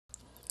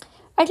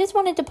I just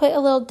wanted to put a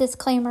little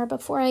disclaimer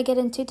before I get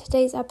into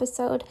today's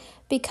episode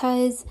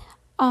because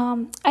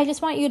I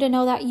just want you to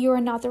know that you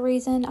are not the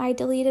reason I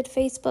deleted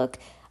Facebook.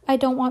 I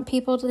don't want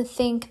people to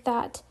think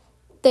that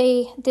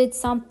they did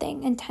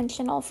something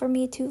intentional for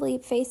me to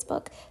leave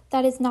Facebook.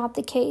 That is not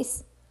the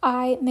case.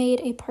 I made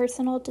a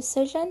personal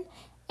decision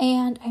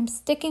and I'm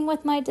sticking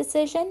with my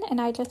decision, and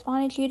I just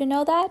wanted you to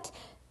know that.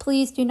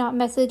 Please do not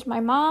message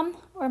my mom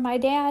or my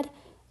dad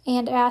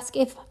and ask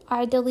if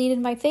I deleted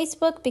my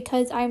Facebook,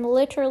 because I'm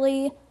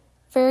literally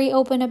very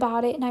open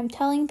about it and I'm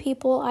telling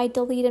people I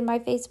deleted my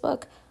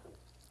Facebook.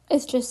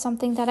 It's just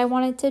something that I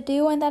wanted to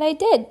do and that I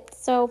did.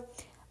 So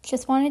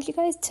just wanted you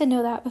guys to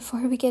know that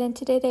before we get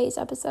into today's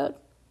episode.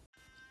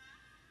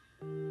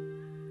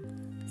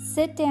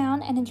 Sit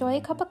down and enjoy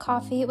a cup of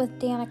coffee with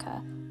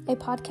Danica, a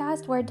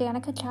podcast where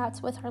Danica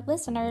chats with her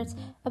listeners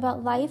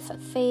about life,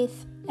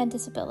 faith, and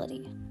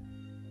disability.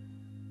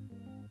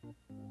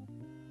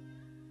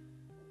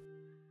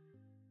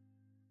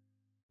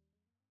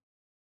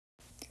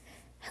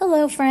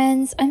 Hello,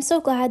 friends. I'm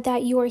so glad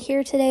that you are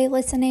here today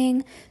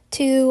listening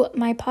to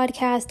my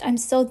podcast. I'm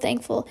so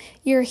thankful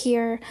you're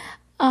here.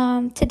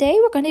 Today,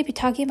 we're going to be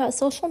talking about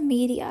social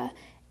media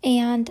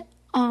and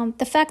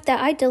the fact that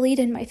I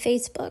deleted my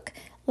Facebook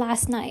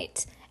last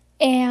night.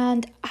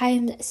 And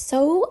I'm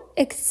so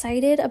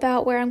excited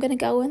about where I'm going to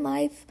go in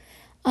life.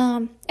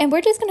 And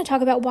we're just going to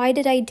talk about why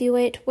did I do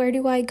it? Where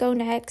do I go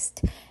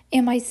next?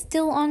 Am I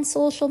still on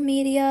social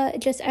media?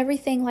 Just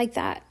everything like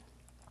that.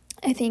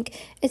 I think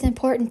it's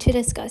important to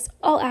discuss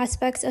all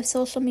aspects of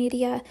social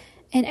media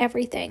and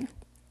everything.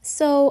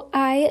 So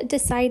I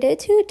decided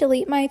to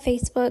delete my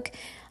Facebook.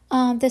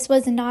 This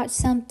was not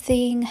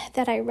something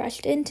that I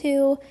rushed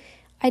into.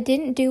 I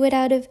didn't do it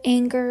out of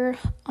anger.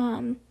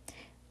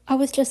 I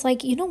was just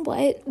like, you know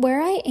what?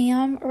 Where I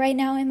am right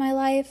now in my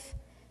life,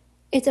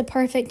 it's a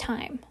perfect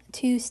time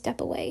to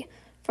step away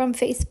from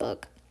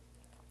Facebook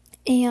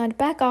and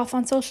back off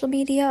on social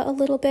media a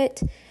little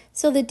bit.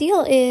 So the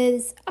deal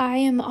is I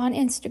am on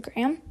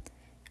Instagram.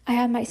 I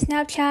have my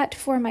Snapchat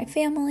for my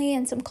family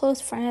and some close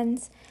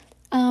friends,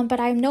 but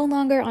I'm no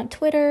longer on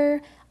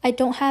Twitter. I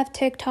don't have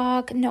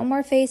TikTok, no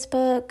more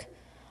Facebook.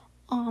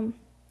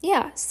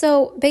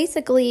 So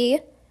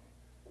basically,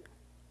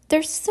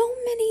 there's so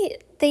many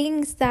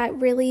things that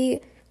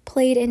really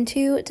played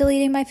into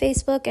deleting my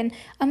Facebook, and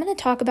I'm going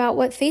to talk about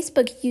what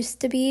Facebook used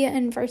to be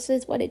and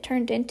versus what it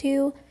turned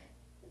into,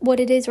 what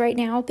it is right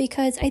now,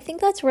 because I think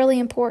that's really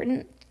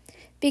important.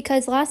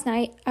 Because last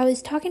night I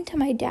was talking to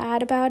my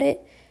dad about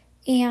it,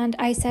 and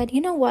I said,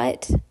 you know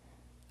what?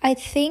 I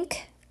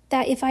think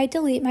that if I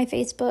delete my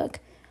Facebook,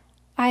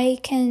 I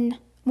can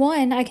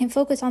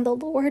focus on the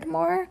Lord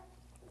more.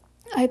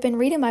 I've been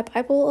reading my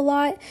Bible a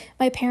lot.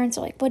 My parents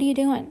are like, what are you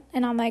doing?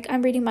 And I'm like,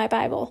 I'm reading my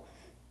Bible.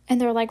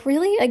 And they're like,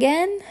 really?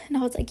 Again? And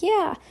I was like,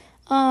 yeah.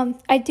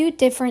 I do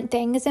different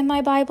things in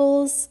my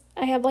Bibles.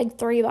 I have like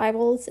 3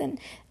 Bibles, and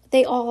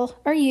they all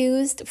are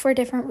used for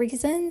different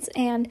reasons,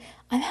 and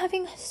I'm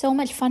having so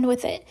much fun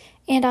with it.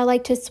 And I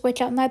like to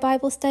switch up my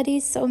Bible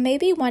studies, so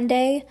maybe one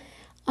day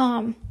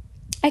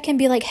I can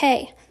be like,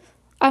 hey,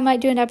 I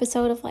might do an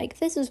episode of like,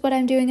 this is what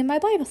I'm doing in my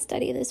Bible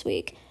study this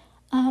week.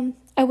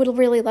 I would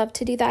really love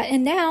to do that.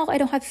 And now I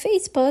don't have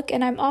Facebook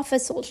and I'm off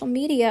of social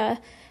media.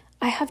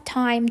 I have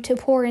time to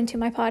pour into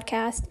my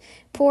podcast,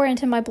 pour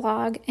into my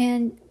blog,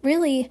 and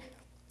really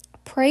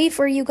pray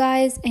for you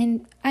guys,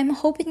 and I'm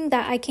hoping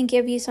that I can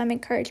give you some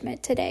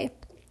encouragement today.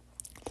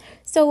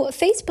 So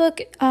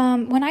Facebook,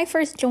 when I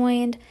first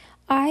joined,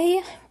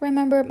 I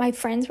remember my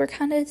friends were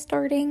kind of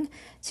starting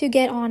to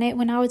get on it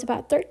when I was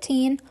about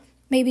 13,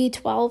 maybe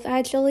 12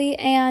 actually,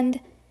 and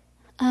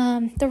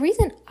the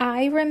reason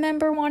I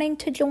remember wanting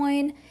to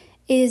join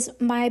is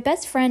my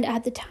best friend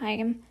at the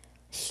time,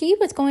 she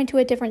was going to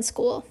a different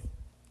school,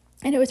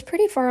 and it was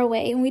pretty far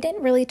away, and we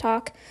didn't really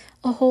talk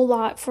a whole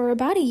lot for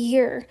about a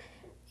year.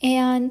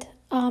 And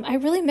I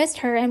really missed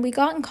her, and we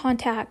got in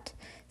contact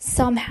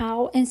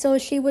somehow. And so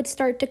she would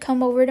start to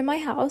come over to my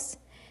house.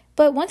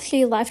 But once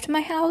she left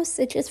my house,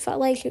 it just felt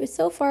like she was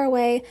so far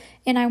away,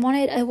 and I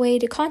wanted a way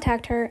to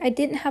contact her. I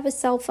didn't have a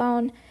cell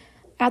phone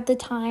at the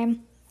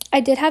time. I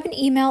did have an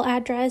email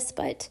address,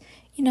 but,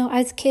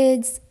 as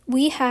kids,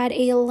 we had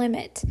a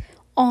limit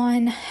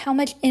on how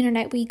much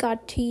internet we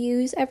got to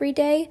use every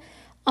day.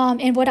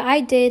 And what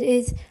I did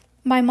is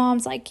my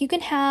mom's like, you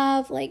can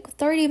have like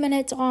 30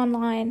 minutes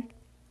online,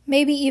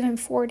 maybe even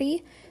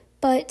 40,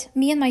 but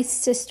me and my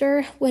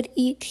sister would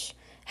each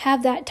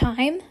have that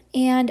time,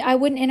 and I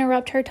wouldn't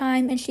interrupt her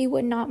time and she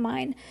would not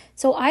mine.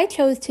 So I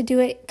chose to do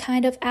it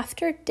kind of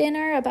after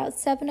dinner, about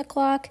 7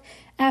 o'clock,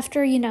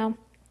 after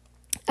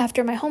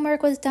my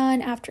homework was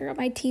done, after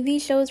my TV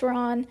shows were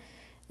on,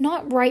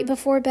 not right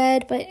before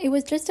bed, but it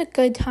was just a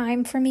good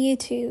time for me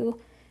to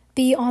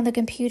be on the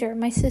computer.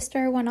 My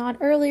sister went on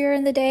earlier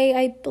in the day,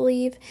 I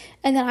believe,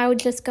 and then I would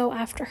just go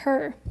after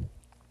her.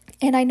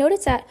 And I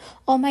noticed that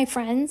all my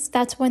friends,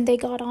 that's when they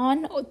got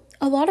on.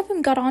 A lot of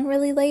them got on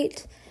really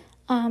late,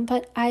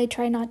 but I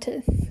try not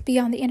to be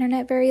on the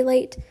internet very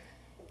late.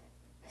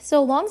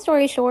 So long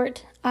story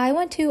short, I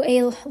went to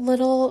a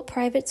little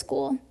private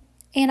school,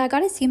 and I got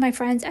to see my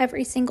friends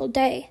every single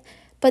day.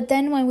 But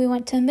then when we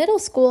went to middle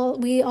school,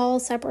 we all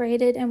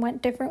separated and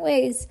went different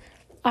ways.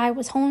 I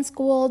was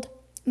homeschooled.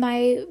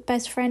 My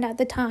best friend at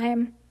the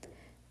time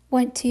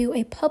went to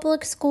a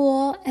public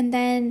school, and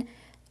then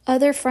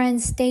other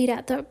friends stayed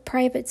at the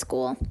private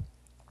school.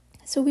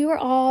 So we were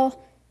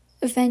all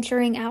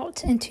venturing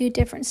out into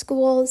different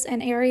schools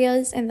and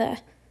areas in the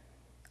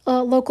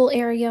local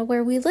area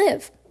where we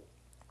live.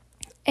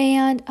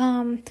 And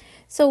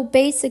so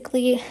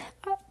basically,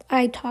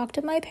 I talked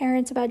to my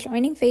parents about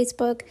joining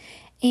Facebook,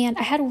 and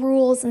I had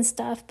rules and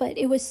stuff, but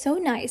it was so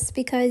nice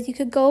because you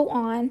could go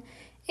on,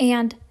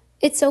 and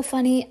it's so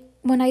funny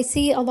when I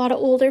see a lot of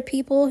older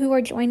people who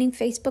are joining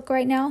Facebook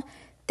right now,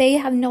 they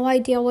have no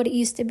idea what it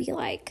used to be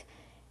like.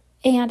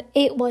 And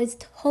it was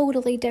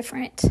totally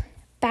different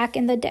back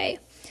in the day.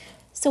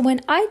 So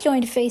when I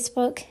joined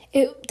Facebook,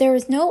 there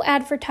was no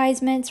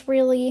advertisements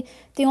really.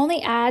 The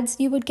only ads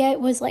you would get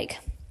was like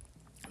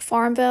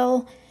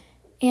Farmville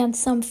and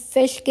some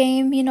fish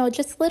game,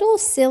 just little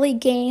silly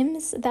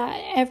games that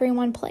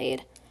everyone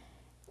played.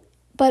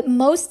 But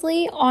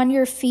mostly on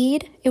your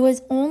feed, it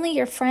was only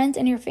your friends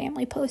and your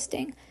family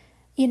posting,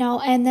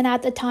 and then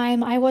at the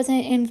time I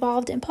wasn't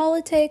involved in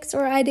politics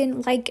or I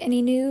didn't like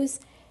any news.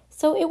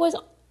 So it was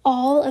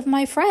all of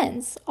my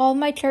friends, all of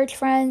my church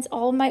friends,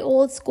 all of my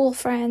old school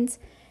friends.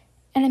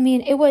 And I mean,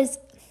 it was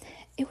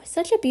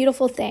such a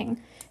beautiful thing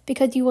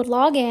because you would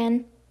log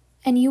in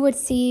and you would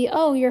see,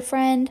 oh, your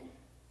friend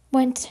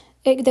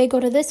they go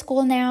to this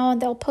school now,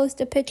 and they'll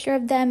post a picture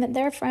of them and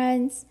their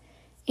friends.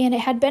 And it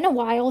had been a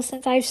while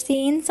since I've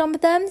seen some of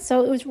them,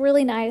 so it was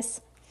really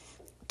nice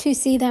to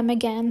see them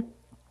again.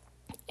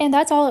 And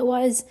that's all it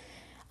was.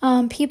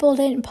 People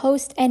didn't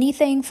post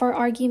anything for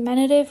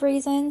argumentative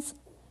reasons.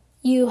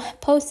 You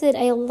posted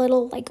a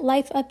little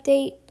life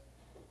update.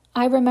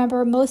 I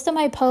remember most of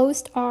my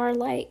posts are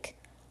like,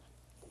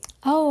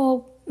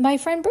 oh, my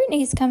friend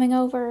Brittany's coming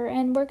over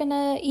and we're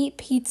gonna eat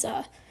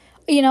pizza.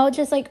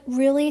 Just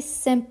really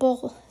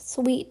simple,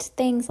 sweet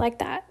things like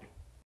that.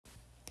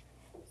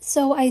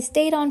 So I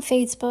stayed on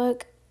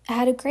Facebook. I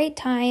had a great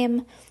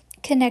time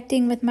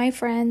connecting with my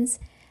friends.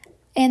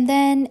 And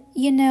then,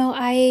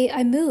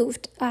 I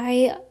moved.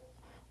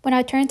 When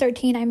I turned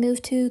 13, I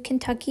moved to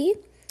Kentucky.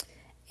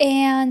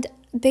 And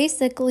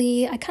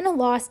basically, I kind of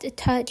lost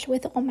touch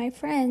with all my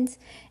friends.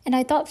 And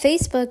I thought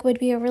Facebook would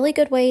be a really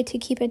good way to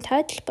keep in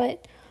touch,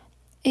 but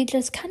it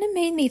just kind of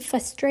made me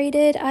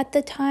frustrated at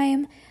the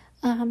time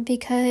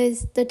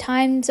because the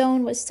time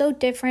zone was so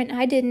different.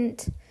 I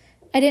didn't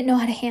know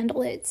how to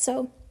handle it.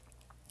 So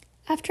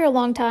after a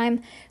long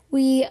time,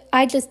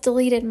 I just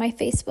deleted my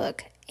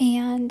Facebook.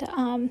 And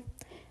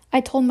I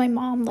told my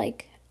mom,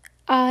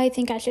 I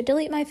think I should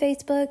delete my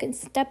Facebook and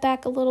step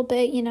back a little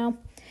bit,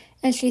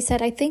 And she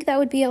said, I think that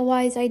would be a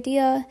wise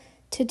idea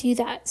to do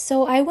that.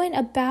 So I went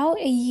about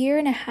a year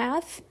and a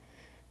half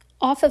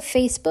off of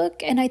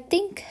Facebook, and I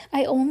think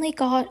I only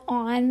got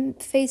on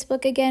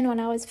Facebook again when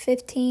I was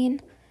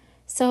 15.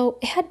 So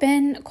it had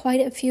been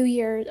quite a few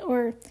years,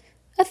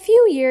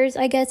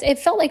 I guess. It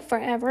felt like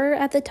forever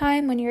at the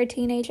time when you're a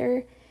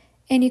teenager,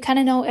 and you kind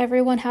of know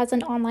everyone has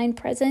an online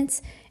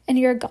presence, and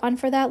you're gone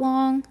for that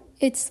long.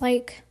 It's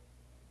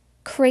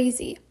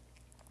crazy.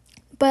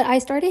 But I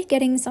started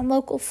getting some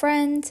local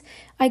friends.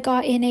 I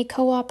got in a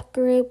co-op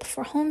group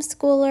for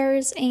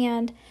homeschoolers,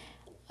 and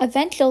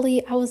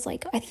eventually I was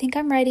like, I think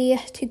I'm ready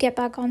to get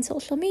back on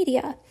social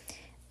media.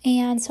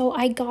 And so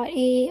I got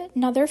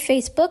another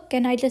Facebook,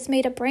 and I just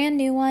made a brand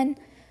new one.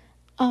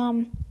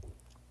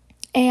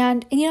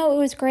 And it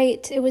was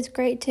great. It was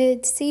great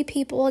to see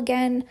people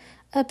again,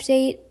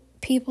 update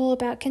people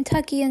about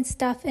Kentucky and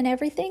stuff, and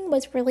everything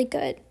was really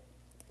good.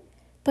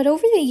 But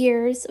over the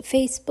years,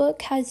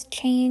 Facebook has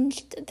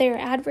changed their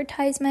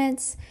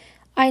advertisements.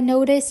 I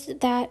noticed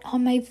that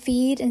on my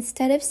feed,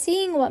 instead of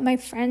seeing what my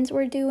friends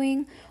were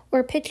doing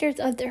or pictures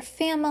of their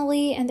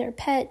family and their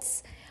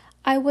pets,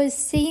 I was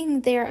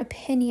seeing their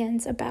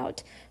opinions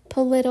about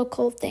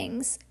political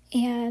things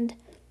and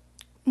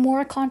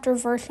more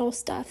controversial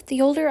stuff.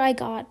 The older I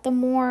got, the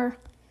more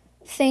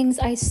things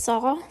I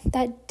saw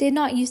that did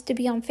not used to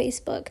be on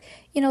Facebook.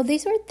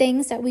 These were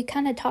things that we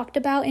kind of talked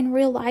about in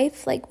real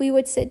life. We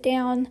would sit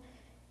down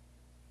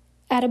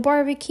at a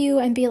barbecue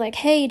and be like,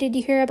 hey, did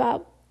you hear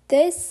about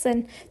this?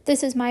 And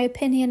this is my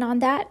opinion on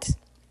that.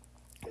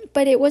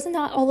 But it was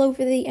not all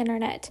over the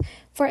internet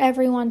for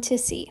everyone to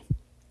see.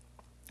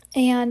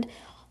 And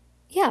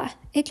yeah,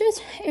 it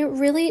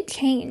really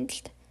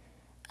changed.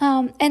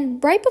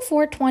 And right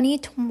before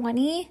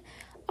 2020,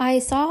 I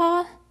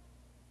saw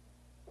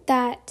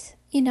that,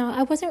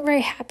 I wasn't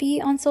very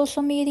happy on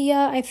social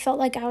media. I felt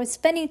like I was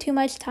spending too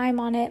much time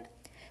on it.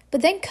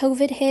 But then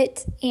COVID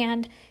hit,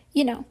 and,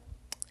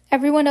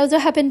 everyone knows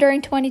what happened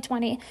during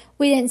 2020.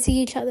 We didn't see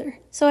each other.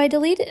 So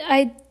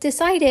I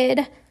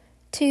decided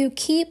to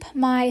keep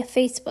my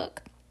Facebook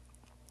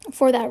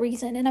for that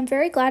reason. And I'm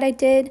very glad I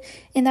did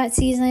in that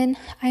season.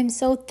 I'm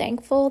so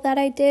thankful that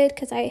I did,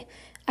 because I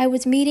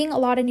was meeting a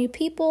lot of new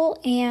people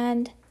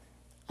and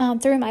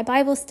through my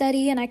Bible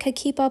study, and I could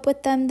keep up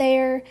with them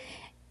there.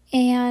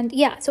 And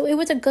yeah, so it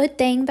was a good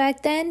thing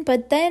back then,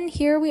 but then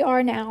here we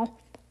are now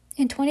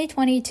in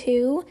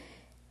 2022,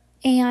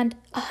 and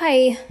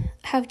I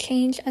have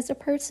changed as a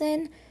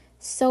person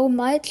so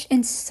much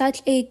in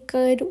such a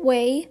good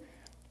way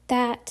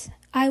that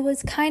I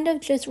was kind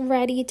of just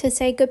ready to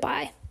say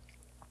goodbye.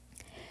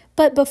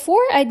 But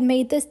before I'd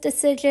made this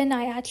decision,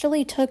 I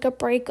actually took a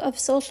break of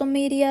social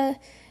media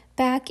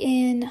back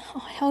in,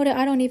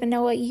 I don't even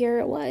know what year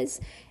it was.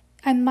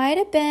 I might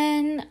have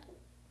been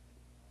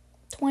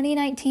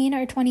 2019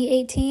 or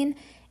 2018,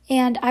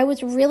 and I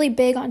was really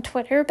big on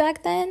Twitter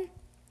back then.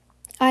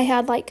 I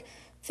had like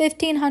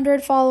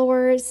 1,500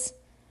 followers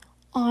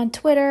on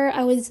Twitter.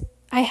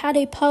 I had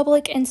a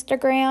public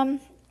Instagram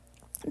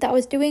that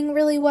was doing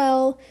really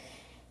well,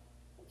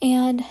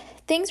 and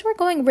things were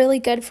going really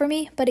good for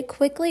me, but it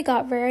quickly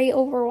got very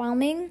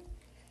overwhelming.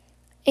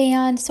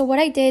 And so what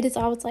I did is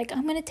I was like,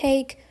 I'm going to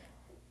take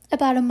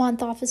about a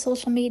month off of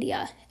social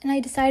media, and I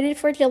decided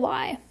for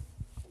July.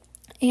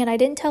 And I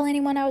didn't tell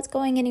anyone I was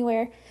going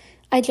anywhere.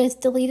 I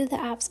just deleted the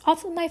apps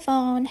off of my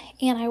phone,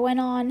 and I went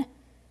on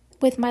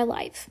with my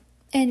life.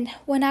 And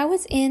when I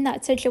was in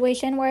that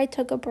situation where I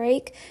took a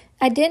break,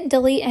 I didn't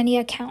delete any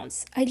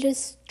accounts. I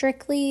just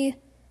strictly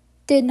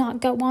did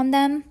not go on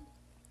them.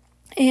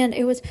 And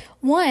it was,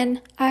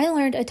 I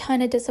learned a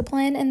ton of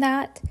discipline in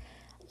that.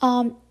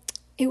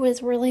 It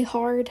was really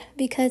hard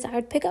because I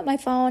would pick up my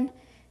phone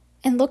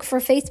and look for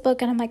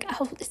Facebook, and I'm like,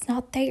 oh, it's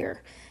not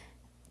there.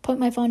 Put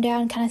my phone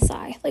down, kind of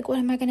sigh, like, what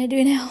am I going to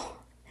do now?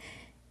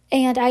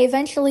 And I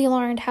eventually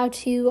learned how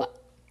to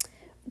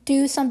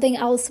do something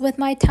else with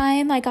my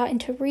time. I got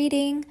into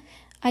reading.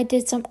 I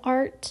did some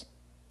art.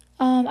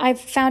 I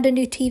found a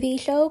new TV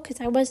show because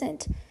I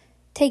wasn't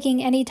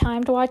taking any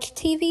time to watch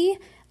TV.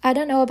 I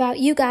don't know about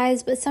you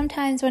guys, but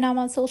sometimes when I'm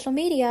on social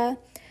media,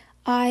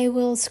 I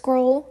will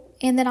scroll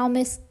and then I'll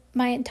miss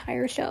my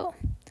entire show.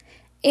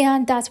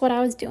 And that's what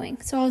I was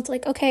doing. So I was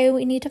like, okay,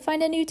 we need to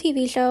find a new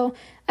TV show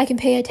I can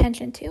pay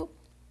attention to.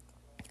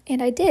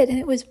 And I did, and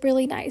it was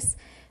really nice.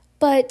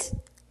 But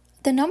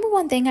the number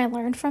one thing I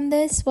learned from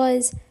this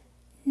was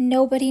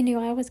nobody knew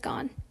I was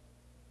gone.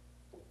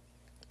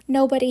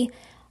 Nobody.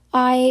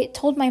 I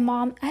told my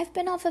mom, I've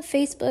been off of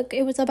Facebook.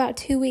 It was about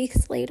 2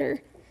 weeks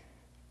later.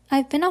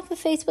 I've been off of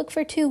Facebook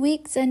for 2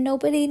 weeks, and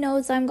nobody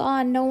knows I'm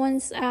gone. No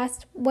one's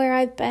asked where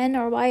I've been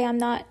or why I'm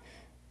not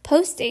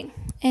posting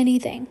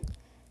anything.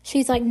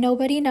 She's like,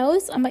 nobody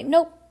knows? I'm like,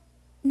 nope,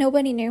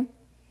 nobody knew.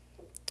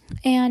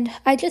 And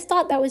I just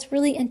thought that was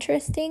really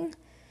interesting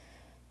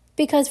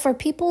because for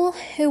people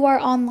who are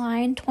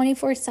online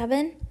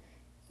 24/7,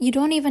 you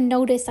don't even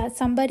notice that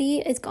somebody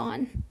is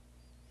gone.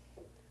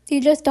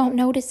 You just don't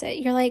notice it.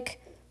 You're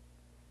like,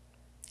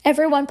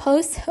 everyone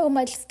posts so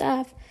much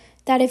stuff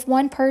that if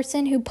one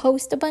person who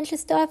posts a bunch of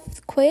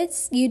stuff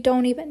quits, you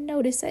don't even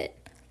notice it.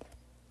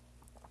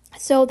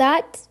 So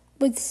that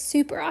was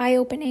super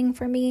eye-opening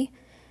for me.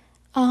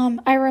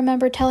 I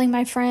remember telling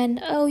my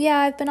friend, oh yeah,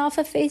 I've been off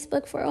of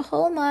Facebook for a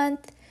whole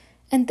month.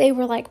 And they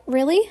were like,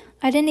 really?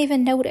 I didn't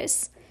even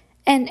notice.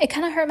 And it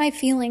kind of hurt my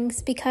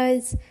feelings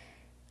because,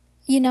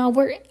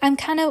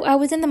 I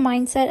was in the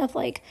mindset of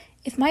like,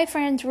 if my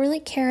friends really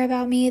care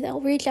about me,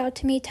 they'll reach out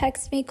to me,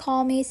 text me,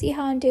 call me, see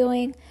how I'm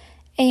doing.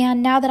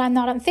 And now that I'm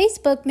not on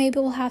Facebook, maybe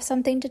we'll have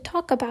something to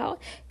talk about.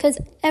 Because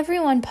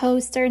everyone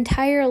posts their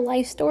entire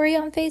life story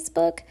on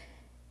Facebook.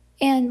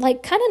 And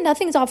like kind of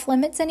nothing's off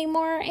limits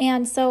anymore.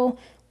 And so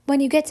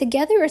when you get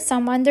together with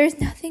someone, there's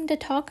nothing to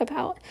talk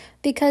about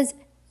because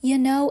you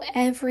know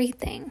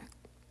everything.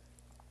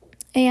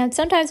 And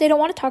sometimes they don't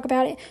want to talk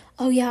about it.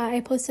 Oh yeah, I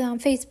posted on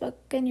Facebook.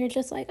 And you're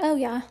just like, oh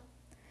yeah.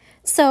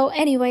 So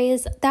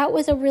anyways, that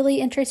was a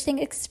really interesting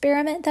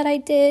experiment that I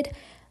did.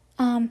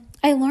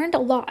 I learned a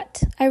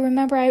lot. I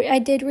remember I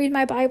did read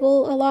my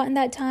Bible a lot in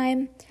that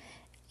time.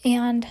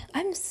 And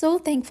I'm so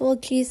thankful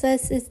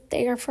Jesus is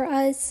there for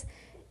us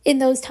in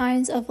those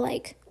times of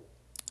like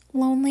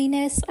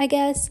loneliness, I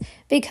guess,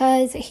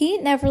 because he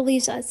never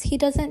leaves us. He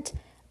doesn't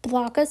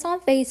block us on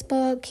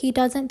Facebook. He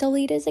doesn't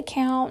delete his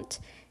account.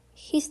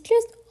 He's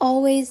just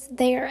always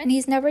there and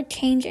he's never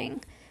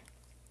changing.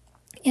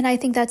 And I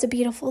think that's a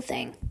beautiful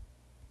thing.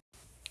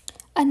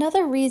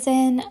 Another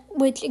reason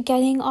which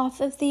getting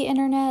off of the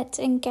internet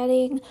and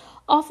getting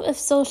off of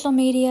social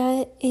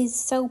media is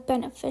so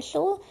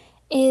beneficial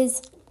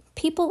is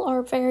people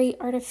are very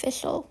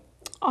artificial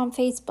on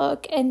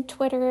Facebook and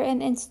Twitter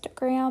and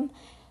Instagram.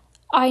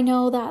 I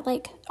know that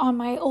like on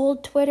my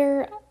old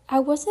Twitter, I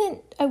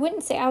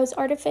wouldn't say I was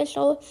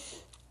artificial,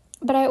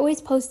 but I always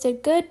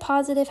posted good,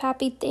 positive,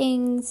 happy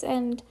things.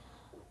 And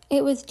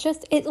it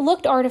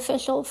looked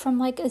artificial from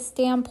like a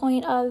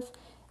standpoint of,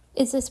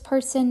 is this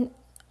person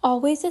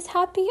always as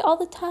happy all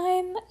the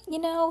time?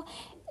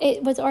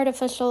 It was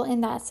artificial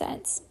in that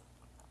sense.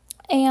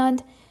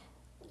 And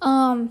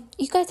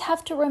you guys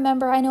have to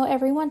remember, I know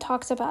everyone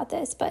talks about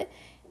this, but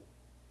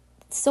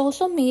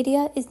social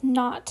media is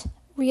not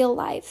real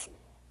life.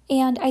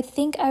 And I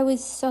think I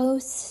was so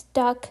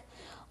stuck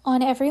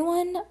on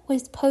everyone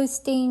was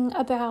posting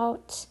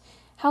about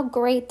how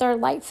great their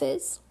life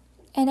is.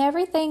 and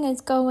everything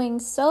is going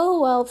so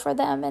well for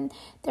them, and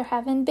they're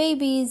having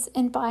babies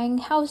and buying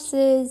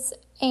houses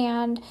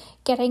and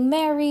getting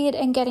married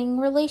and getting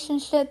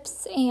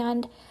relationships.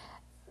 And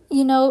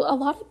a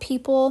lot of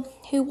people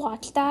who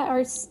watch that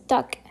are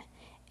stuck,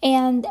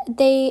 and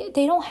they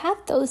don't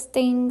have those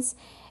things.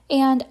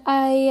 And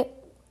I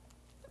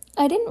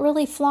didn't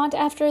really flaunt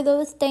after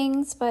those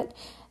things, but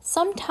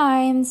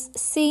sometimes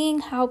seeing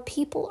how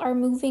people are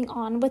moving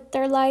on with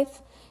their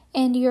life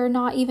and you're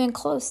not even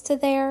close to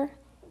there,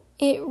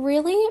 it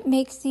really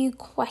makes you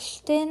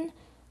question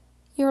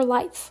your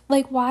life.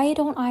 Like, why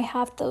don't I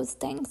have those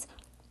things?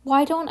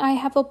 Why don't I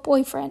have a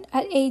boyfriend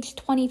at age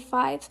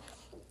 25?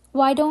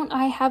 Why don't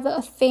I have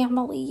a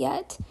family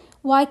yet?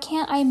 Why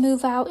can't I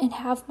move out and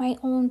have my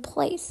own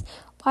place?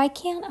 Why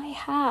can't I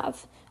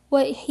have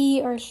what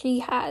he or she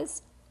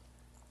has?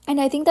 And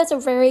I think that's a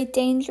very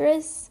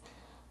dangerous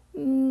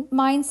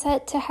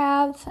mindset to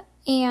have.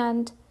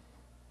 And,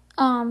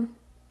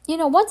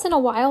 once in a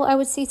while I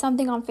would see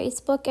something on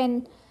Facebook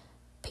and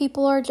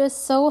people are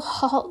just so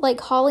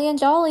holly and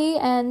jolly,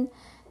 and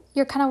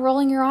you're kind of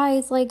rolling your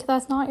eyes like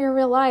that's not your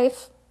real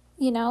life,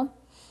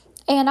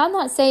 And I'm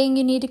not saying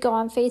you need to go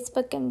on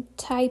Facebook and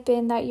type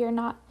in that you're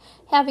not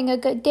having a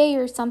good day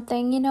or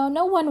something.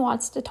 No one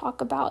wants to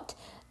talk about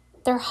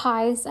their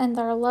highs and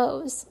their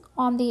lows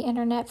on the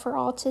internet for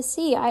all to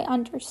see. I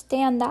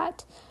understand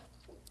that.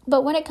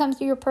 But when it comes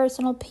to your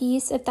personal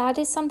peace, if that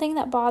is something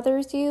that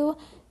bothers you,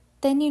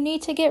 then you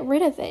need to get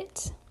rid of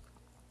it.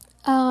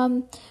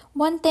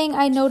 One thing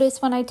I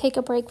notice when I take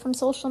a break from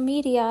social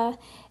media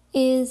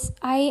is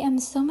I am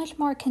so much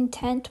more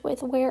content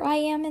with where I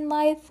am in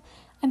life.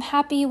 I'm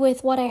happy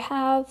with what I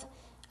have.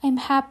 I'm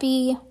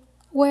happy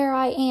where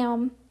I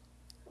am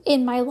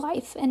in my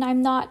life, and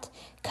I'm not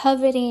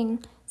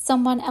coveting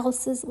someone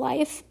else's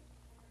life.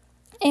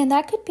 And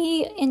that could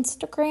be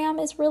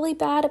Instagram is really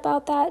bad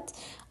about that.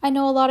 I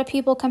know a lot of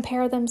people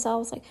compare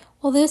themselves like,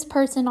 well, this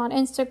person on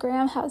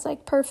Instagram has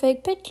like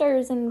perfect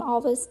pictures and all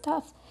this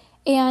stuff.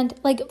 And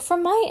like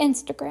from my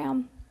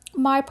Instagram,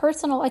 my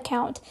personal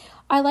account,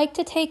 I like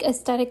to take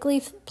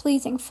aesthetically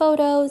pleasing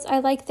photos. I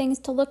like things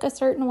to look a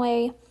certain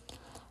way.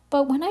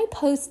 But when I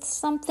post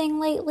something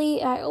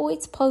lately, I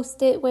always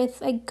post it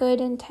with a good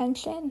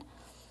intention.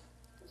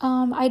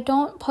 I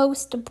don't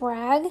post to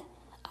brag.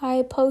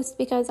 I post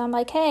because I'm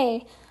like,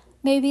 hey,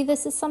 maybe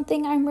this is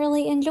something I'm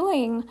really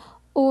enjoying,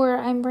 or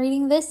I'm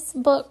reading this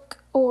book,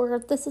 or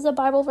this is a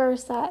Bible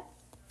verse that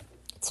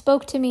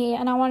spoke to me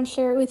and I want to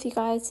share it with you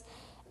guys.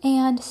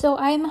 And so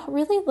I'm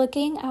really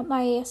looking at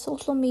my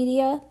social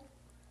media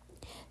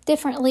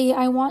differently.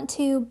 I want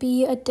to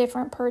be a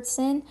different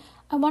person.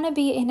 I want to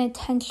be an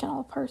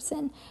intentional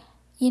person.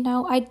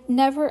 I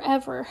never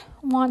ever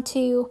want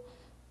to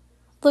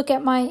look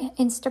at my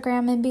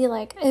Instagram and be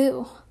like,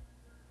 ooh,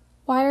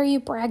 why are you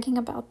bragging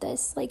about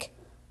this? Like,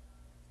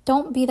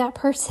 don't be that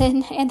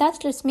person. And that's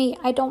just me.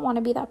 I don't want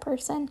to be that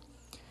person.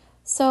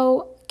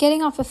 So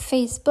getting off of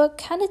Facebook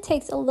kind of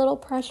takes a little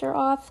pressure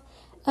off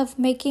of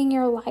making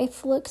your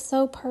life look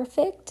so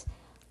perfect.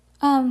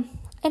 And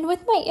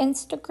with my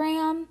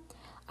Instagram,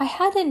 I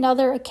had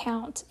another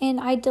account and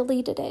I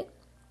deleted it.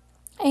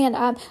 And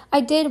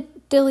I did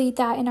delete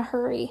that in a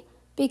hurry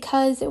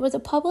because it was a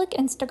public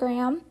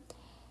Instagram.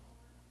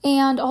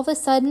 And all of a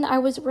sudden, I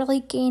was really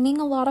gaining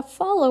a lot of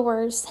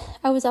followers.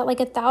 I was at like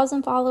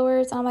 1,000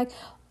 followers. And I'm like,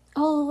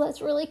 oh,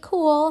 that's really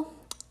cool.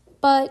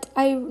 But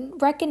I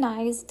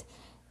recognized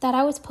that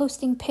I was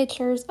posting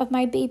pictures of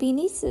my baby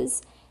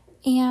nieces.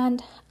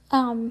 And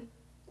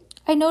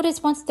I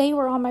noticed once they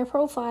were on my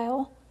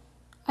profile,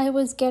 I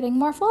was getting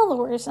more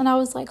followers. And I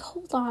was like,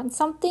 hold on,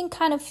 something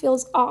kind of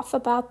feels off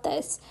about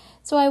this.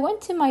 So I went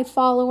to my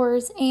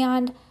followers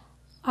and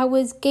I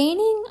was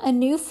gaining a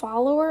new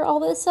follower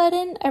all of a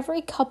sudden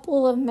every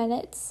couple of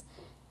minutes.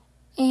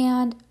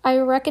 And I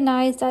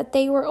recognized that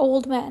they were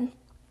old men.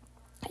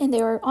 And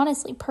they were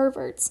honestly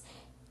perverts.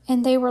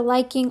 And they were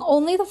liking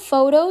only the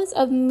photos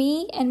of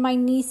me and my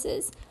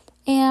nieces.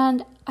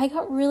 And I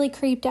got really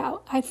creeped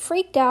out. I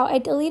freaked out. I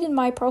deleted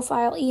my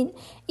profile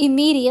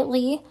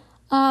immediately.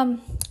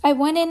 I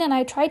went in and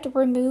I tried to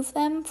remove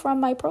them from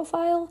my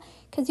profile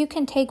because you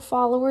can take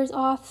followers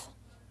off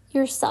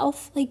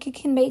yourself. Like, you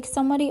can make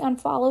somebody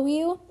unfollow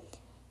you.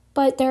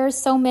 But there are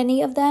so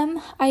many of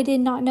them. I did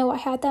not know I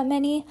had that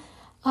many.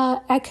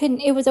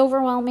 It was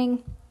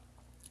overwhelming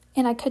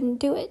and I couldn't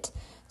do it.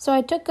 So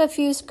I took a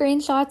few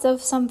screenshots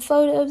of some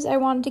photos I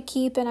wanted to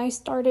keep and I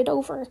started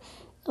over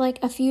like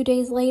a few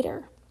days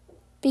later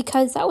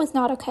because that was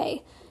not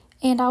okay.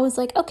 And I was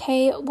like,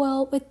 okay,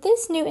 well, with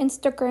this new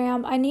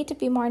Instagram, I need to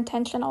be more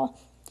intentional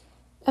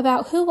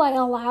about who I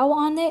allow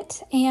on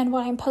it and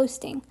what I'm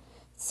posting.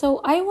 So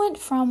I went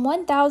from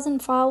 1,000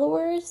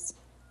 followers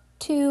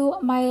to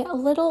my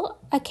little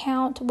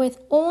account with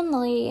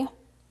only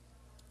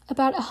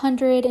about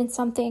 100 and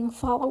something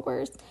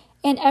followers.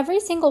 And every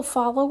single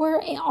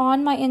follower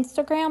on my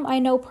Instagram I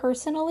know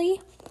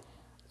personally,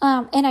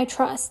 and I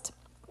trust.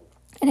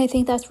 And I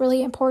think that's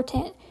really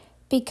important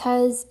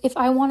because if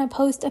I want to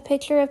post a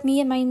picture of me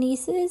and my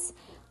nieces,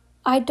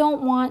 I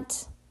don't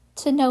want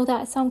to know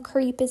that some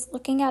creep is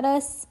looking at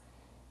us.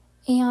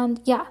 And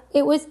yeah,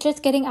 it was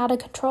just getting out of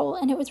control.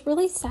 And it was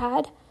really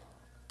sad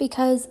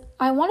because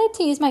I wanted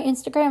to use my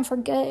Instagram for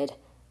good.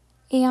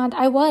 And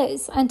I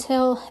was,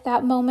 until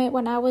that moment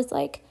when I was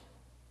like,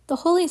 the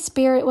Holy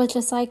Spirit was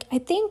just like, I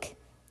think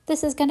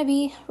this is going to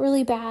be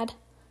really bad.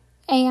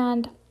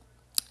 And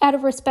out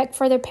of respect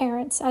for their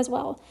parents as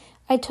well,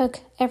 I took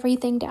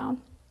everything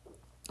down.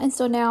 And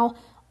so now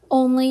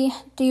only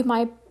do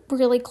my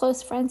really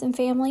close friends and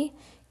family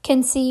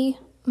can see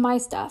my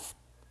stuff.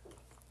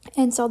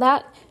 And so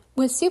that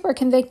was super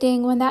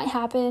convicting when that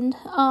happened.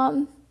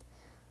 And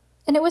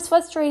it was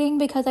frustrating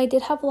because I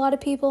did have a lot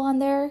of people on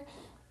there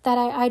that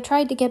I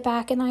tried to get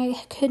back and I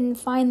couldn't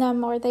find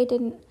them, or they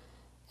didn't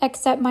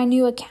accept my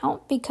new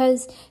account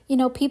because,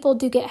 people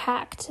do get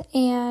hacked,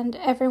 and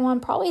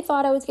everyone probably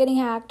thought I was getting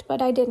hacked,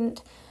 but I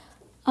didn't.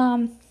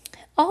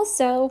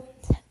 Also,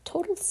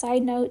 total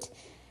side note,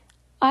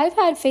 I've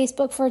had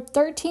Facebook for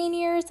 13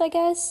 years, I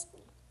guess,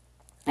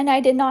 and I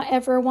did not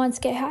ever once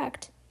get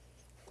hacked.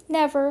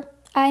 Never.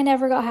 I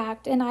never got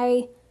hacked, and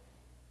I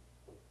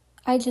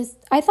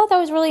thought that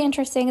was really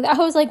interesting. I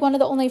was like one of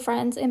the only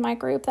friends in my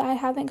group that I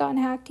haven't gotten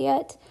hacked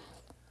yet.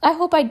 I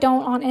hope I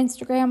don't on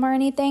Instagram or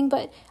anything,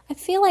 but I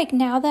feel like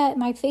now that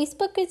my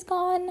Facebook is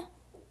gone,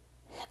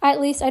 at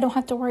least I don't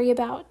have to worry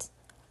about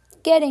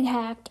getting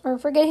hacked or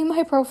forgetting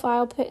my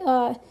profile,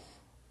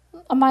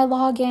 my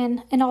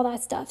login, and all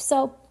that stuff.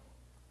 So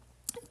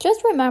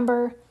just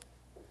remember,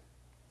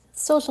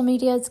 social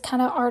media is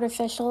kind of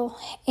artificial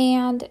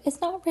and it's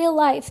not real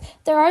life.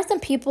 There are some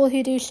people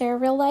who do share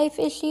real life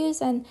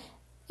issues, and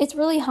it's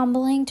really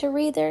humbling to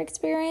read their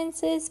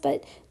experiences,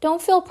 but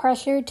don't feel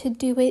pressured to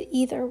do it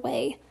either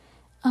way.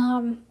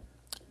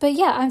 But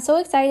yeah, I'm so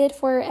excited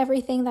for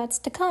everything that's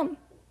to come.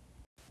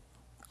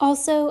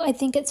 Also, I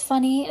think it's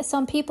funny.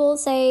 Some people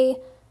say,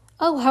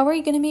 oh, how are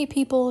you going to meet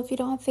people if you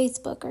don't have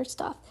Facebook or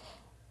stuff?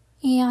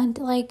 And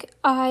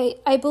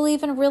I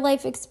believe in real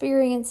life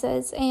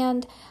experiences,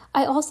 and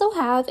I also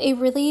have a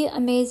really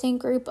amazing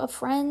group of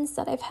friends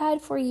that I've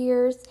had for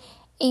years,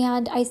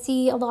 and I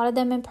see a lot of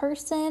them in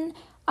person.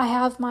 I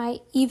have my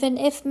Even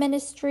If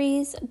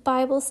Ministries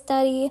Bible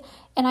study,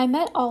 and I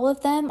met all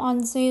of them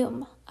on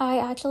Zoom. I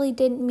actually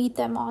didn't meet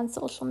them on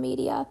social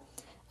media.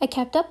 I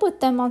kept up with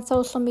them on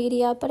social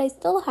media, but I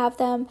still have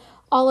them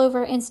all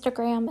over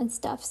Instagram and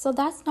stuff, so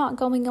that's not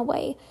going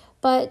away.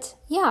 But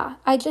yeah,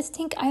 I just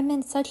think I'm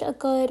in such a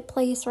good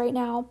place right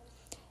now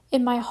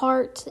in my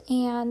heart,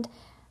 and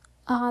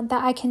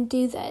that I can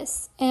do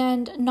this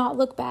and not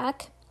look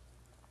back.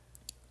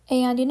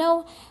 And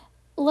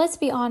let's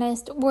be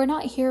honest, we're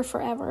not here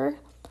forever.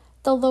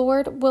 The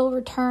Lord will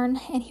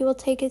return and he will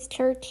take his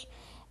church,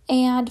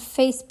 and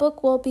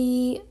Facebook will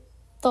be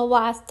the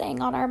last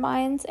thing on our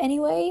minds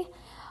anyway.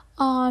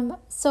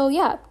 So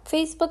yeah,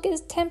 Facebook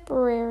is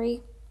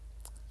temporary,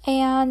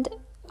 and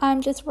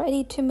I'm just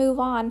ready to move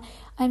on.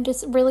 I'm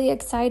just really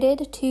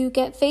excited to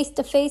get face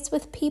to face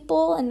with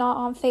people and not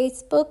on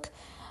Facebook.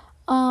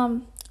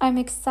 I'm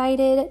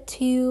excited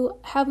to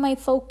have my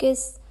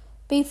focus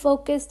be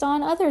focused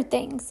on other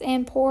things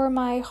and pour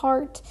my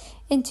heart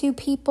into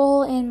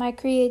people, and my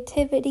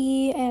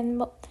creativity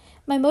and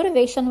my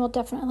motivation will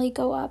definitely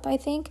go up, I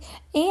think.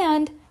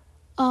 And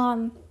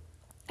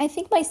I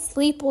think my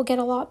sleep will get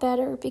a lot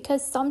better,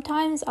 because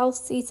sometimes I'll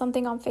see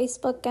something on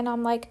Facebook and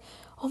I'm like,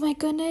 oh my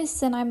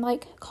goodness, and I'm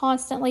like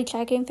constantly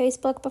checking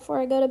Facebook before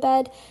I go to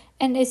bed,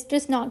 and it's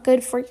just not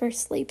good for your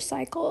sleep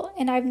cycle.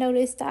 And I've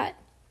noticed that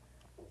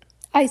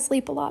I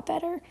sleep a lot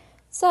better.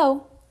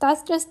 So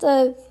that's just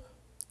a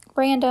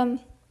random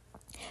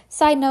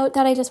side note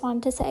that I just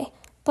wanted to say.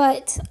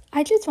 But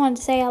I just wanted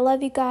to say I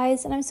love you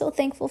guys, and I'm so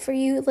thankful for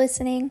you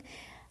listening.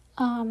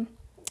 I'm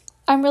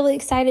really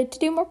excited to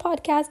do more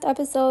podcast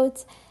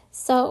episodes.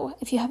 So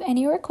if you have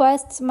any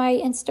requests, my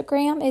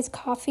Instagram is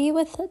Coffee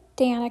with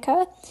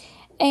Danica.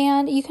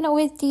 And you can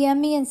always DM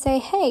me and say,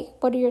 hey,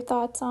 what are your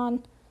thoughts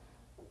on,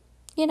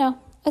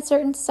 a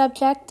certain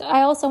subject.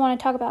 I also want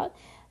to talk about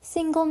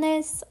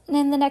singleness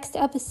in the next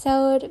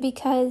episode,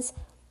 because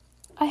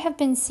I have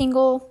been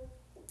single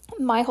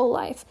my whole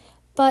life,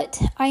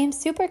 but I am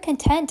super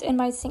content in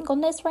my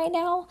singleness right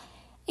now.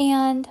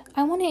 And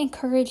I want to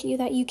encourage you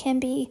that you can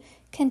be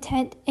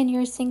content in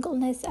your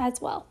singleness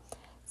as well.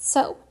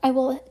 So I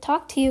will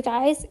talk to you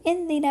guys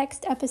in the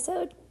next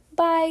episode.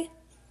 Bye.